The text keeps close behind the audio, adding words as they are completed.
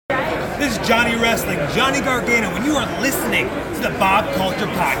This is Johnny Wrestling, Johnny Gargano, and you are listening to the Bob Culture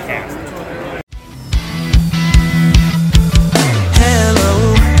Podcast.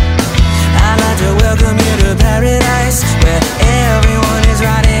 Hello, I'd like to welcome you to paradise, where everyone is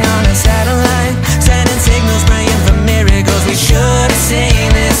riding on a satellite, sending signals, praying for miracles. We should have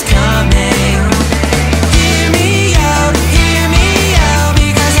seen this coming. Hear me out,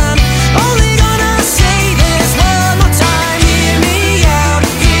 because I'm only gonna say this one more time. Hear me out,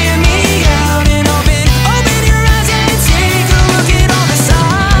 and open your eyes and take a look at all the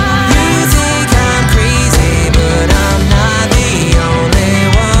signs. You think I'm crazy, but I'm not the only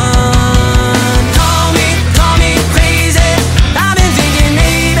one. Call me crazy. I've been thinking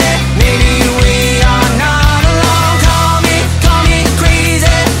maybe we are not alone. Call me crazy.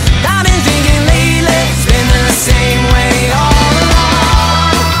 I've been thinking lately it's been the same way all along.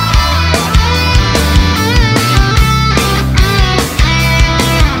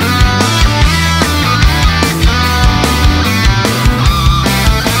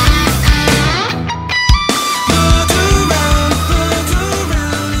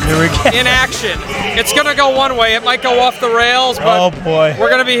 Here we go. In action. It's going to go one way. It might go off the rails, but Oh, boy. we're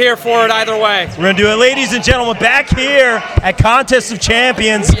going to be here for it either way. We're going to do it. Ladies and gentlemen, back here at Contest of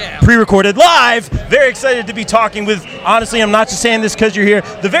Champions, Yeah. pre-recorded live. Very excited to be talking with, honestly, I'm not just saying this because you're here,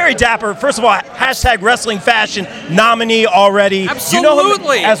 the very dapper, first of all, hashtag Wrestling Fashion nominee already. Absolutely. You know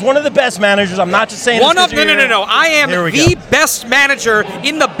him as one of the best managers. I'm not just saying this One of, 'cause you're here. no. I am Here we the go. best manager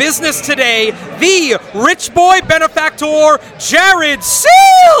in the business today, the rich boy benefactor, Jared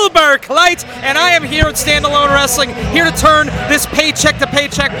Silberkleit, and I am here at Standalone Wrestling, here to turn this paycheck to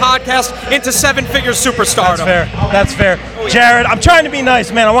paycheck podcast into seven-figure superstardom. That's fair. Jared, I'm trying to be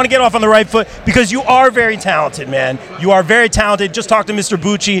nice, man. I want to get off on the right foot because you are very talented, man. You are very talented. Just talked to Mr.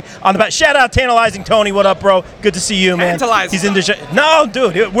 Bucci on the back. Shout out Tantalizing Tony. What up, bro? Good to see you, man. Tantalizing. He's in the No,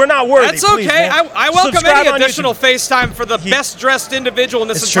 dude, we're not worthy. That's Please, okay. man. I welcome Subscribe any on additional YouTube. FaceTime for the best-dressed individual in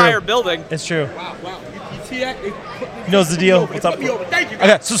this It's entire true. building. It's true. Wow. You see that? He knows the deal. What's up? Thank you.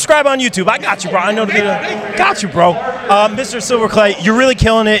 Okay, subscribe on YouTube. I got you, bro. I know the deal. Got you, bro. Mr. Silberkleit, you're really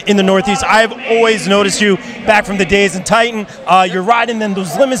killing it in the Northeast. I've always noticed you back from the days in Titan. You're riding in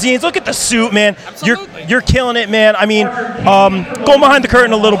those limousines. Look at the suit, man. Absolutely. You're killing it, man. I mean, going behind the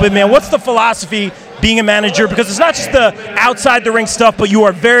curtain a little bit, man. What's the philosophy being a manager? Because it's not just the outside the ring stuff, but you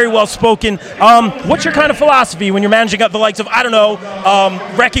are very well spoken. What's your kind of philosophy when you're managing the likes of, I don't know,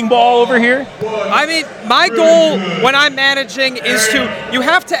 Wrecking Ball over here? I mean, my goal when I'm managing is you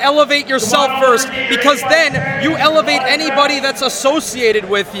have to elevate yourself first, because then you elevate anybody that's associated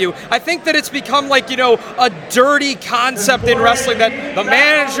with you. I think that it's become like, a dirty concept in wrestling that the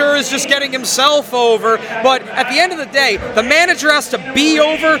manager is just getting himself over, but at the end of the day, the manager has to be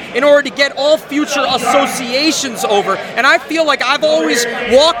over in order to get all future associations over. And I feel like I've always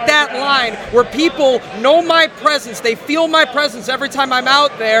walked that line where people know my presence, they feel my presence every time I'm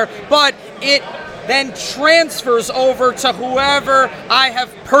out there, but it then transfers over to whoever I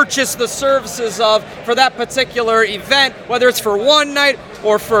have purchased the services of for that particular event, whether it's for one night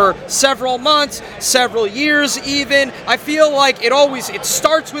or for several months, several years even. I feel like it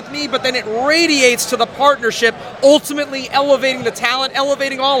starts with me, but then it radiates to the partnership, ultimately elevating the talent,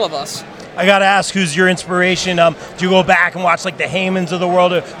 elevating all of us. I got to ask, who's your inspiration? Do you go back and watch like the Heymans of the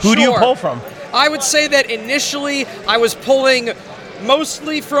world? Who do you Sure. pull from? I would say that initially I was pulling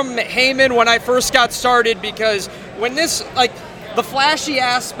mostly from Heyman when I first got started, because when the flashy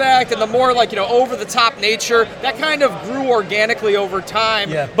aspect and the more over the top nature, that kind of grew organically over time.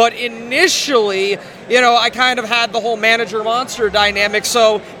 Yeah. But initially, I kind of had the whole manager monster dynamic,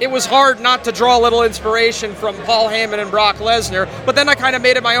 so it was hard not to draw a little inspiration from Paul Heyman and Brock Lesnar. But then I kind of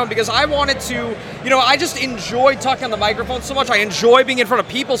made it my own, because I wanted to, I just enjoy talking on the microphone so much. I enjoy being in front of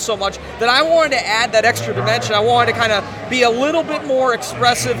people so much that I wanted to add that extra dimension. I wanted to kind of be a little bit more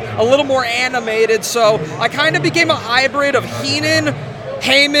expressive, a little more animated. So I kind of became a hybrid of Heenan,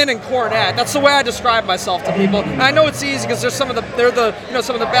 Heyman, and Cornette. That's the way I describe myself to people. And I know it's easy because they're some of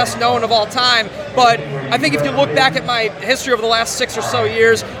the best known of all time. But I think if you look back at my history over the last 6 or so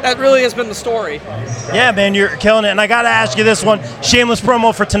years, that really has been the story. Yeah, man, you're killing it. And I got to ask you this one. Shameless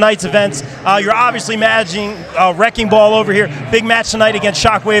promo for tonight's events. You're obviously managing Wrecking Ball over here. Big match tonight against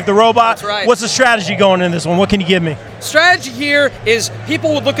Shockwave the Robot. That's right. What's the strategy going in this one? What can you give me? Strategy here is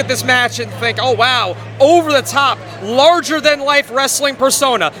people would look at this match and think, oh wow, over the top, larger than life wrestling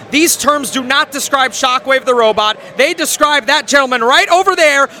persona. These terms do not describe Shockwave the Robot. They describe that gentleman right over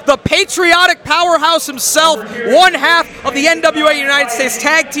there, the patriotic power powerhouse himself, one half of the NWA United States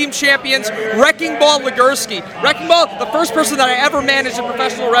Tag Team Champions, Wrecking Ball Legursky. Wrecking Ball, the first person that I ever managed in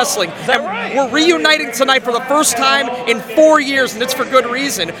professional wrestling. And we're reuniting tonight for the first time in 4 years, and it's for good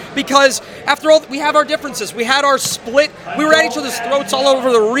reason. Because after all, we have our differences. We had our split. We were at each other's throats all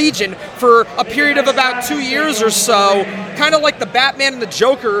over the region for a period of about 2 years or so, kind of like the Batman and the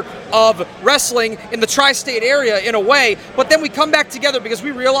Joker of wrestling in the tri-state area in a way, but then we come back together because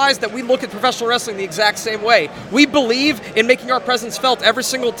we realize that we look at professional wrestling the exact same way. We believe in making our presence felt every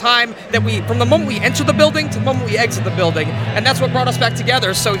single time that from the moment we enter the building to the moment we exit the building, and that's what brought us back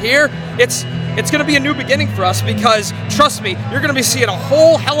together. So here, it's going to be a new beginning for us because, trust me, you're going to be seeing a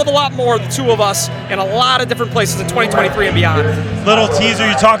whole hell of a lot more of the two of us in a lot of different places in 2023 and beyond. Little teaser,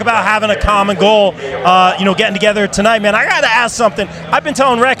 you talk about having a common goal, getting together tonight, man. I got to ask something. I've been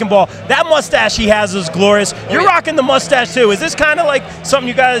telling Wrecking Ball, that mustache he has is glorious. You're rocking the mustache too. Is this kind of like something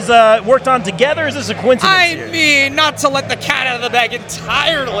you guys worked on together? Is this a coincidence? I mean, not to let the cat out of the bag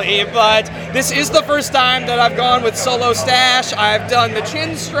entirely, but this is the first time that I've gone with solo stash. I've done the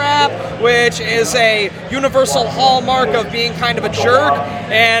chin strap, which is a universal hallmark of being kind of a jerk,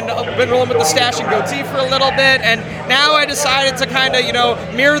 and I've been rolling with the stash and goatee for a little bit, and now I decided to kind of,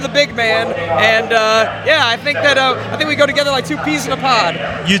 mirror the big man, and I think we go together like two peas in a pod.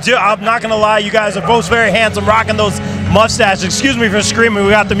 You do. I'm not gonna lie, you guys are both very handsome, rocking those mustaches. Excuse me for screaming.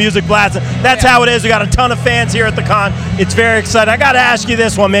 We got the music blasting. That's how it is. We got a ton of fans here at the con. It's very exciting. I got to ask you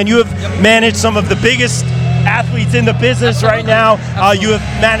this one, man. You have managed some of the biggest athletes in the business right now. You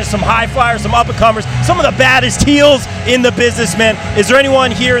have managed some high flyers, some up-and-comers, some of the baddest heels in the business, man. Is there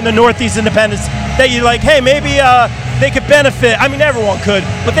anyone here in the Northeast Independents that you're like, hey, maybe they could benefit? I mean, everyone could,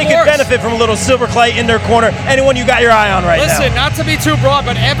 but they could benefit from a little Silberkleit in their corner. Anyone you got your eye on right now? Listen, not to be too broad,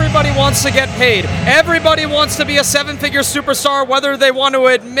 but everybody wants to get paid. Everybody wants to be a seven-figure superstar, whether they want to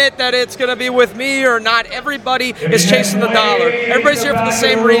admit that it's going to be with me or not. Everybody is chasing the dollar. Everybody's here for the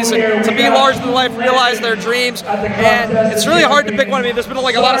same reason, to be larger than life, realize their dreams, and it's really hard to pick one. I mean, there's been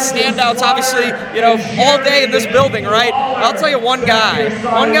like a lot of standouts, obviously, all day in this building, right? I'll tell you one guy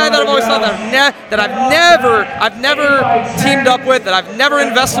that I've always thought that I've never teamed up with, that I've never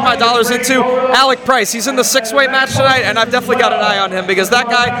invested my dollars into, Alec Price. He's in the six-way match tonight, and I've definitely got an eye on him because that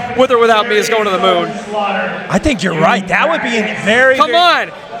guy, with or without me, is going to the moon. I think you're right. That would be Come on,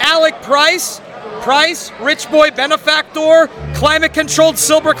 Alec Price, rich boy benefactor, climate-controlled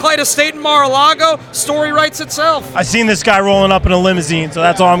Silberkleit estate in Mar-a-Lago. Story writes itself. I've seen this guy rolling up in a limousine, so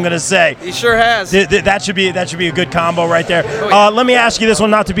that's all I'm going to say. He sure has. That should be a good combo right there. Let me ask you this one,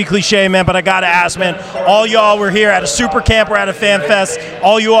 not to be cliche, man, but I got to ask, man. All y'all were here at a super camp or at a fan fest.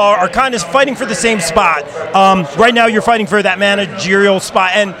 All you all are kind of fighting for the same spot. Right now, you're fighting for that managerial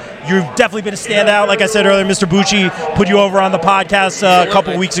spot, and you've definitely been a standout. Like I said earlier, Mr. Bucci put you over on the podcast a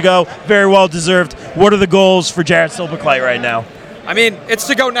couple weeks ago. Very well deserved. What are the goals for Jared Silberkleit right now? I mean, it's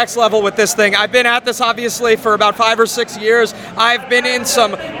to go next level with this thing. I've been at this, obviously, for about 5 or 6 years. I've been in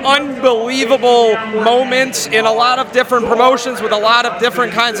some unbelievable moments in a lot of different promotions with a lot of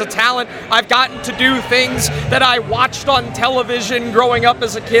different kinds of talent. I've gotten to do things that I watched on television growing up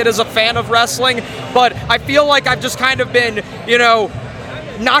as a kid, as a fan of wrestling. But I feel like I've just kind of been,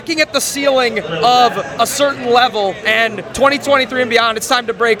 knocking at the ceiling of a certain level, and 2023 and beyond, it's time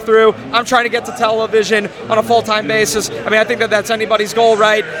to break through. I'm trying to get to television on a full-time basis. I mean, I think that that's anybody's goal,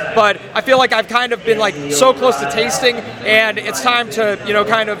 right? But I feel like I've kind of been so close to tasting, and it's time to,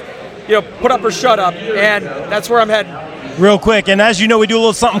 put up or shut up, and that's where I'm heading. Real quick, and as you know, we do a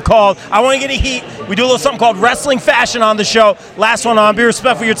little something called, I want to get a heat, we do a little something called Wrestling Fashion on the show. Last one on, be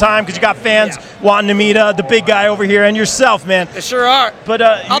respectful of your time, because you got fans wanting to meet the big guy over here, and yourself, man. They sure are. But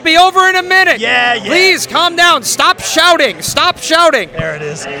I'll be over in a minute. Yeah. Please, calm down. Stop shouting. There it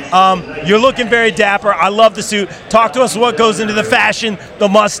is. You're looking very dapper. I love the suit. Talk to us what goes into the fashion, the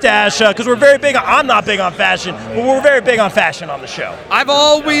mustache, because we're very big I'm not big on fashion, but we're very big on fashion on the show. I've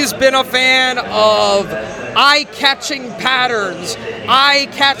always been a fan of eye-catching patterns,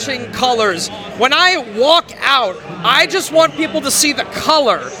 eye-catching colors. When I walk out, I just want people to see the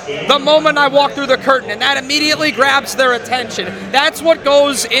color the moment I walk through the curtain, and that immediately grabs their attention. That's what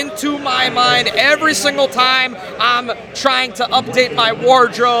goes into my mind every single time I'm trying to update my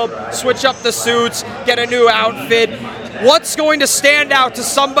wardrobe, switch up the suits, get a new outfit. What's going to stand out to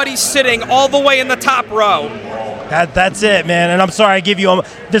somebody sitting all the way in the top row? That's it, man. And I'm sorry I give you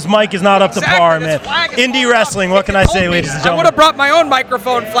this mic is not up to par, this man. flag is Indie falling wrestling, off. what can I say, ladies and I would gentlemen? have brought my own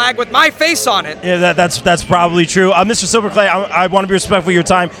microphone flag with my face on it. Yeah, that's probably true. Mr. Silberkleit, I want to be respectful of your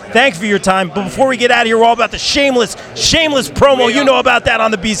time. Thanks for your time. But before we get out of here, we're all about the shameless promo. You know about that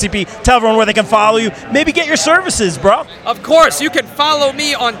on the BCP. Tell everyone where they can follow you. Maybe get your services, bro. Of course, you can follow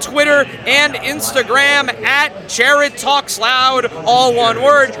me on Twitter and Instagram at Jared Talks Loud, all one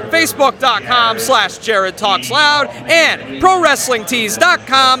word, Facebook.com/Jared Talks Loud, and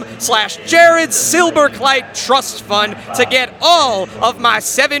ProWrestlingTees.com/Jared Silberkleit Trust Fund to get all of my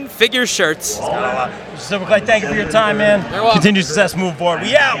 7-figure shirts. Silberkleit, thank you for your time, man. You're welcome. Continued success moving forward.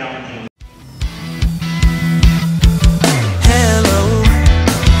 We out.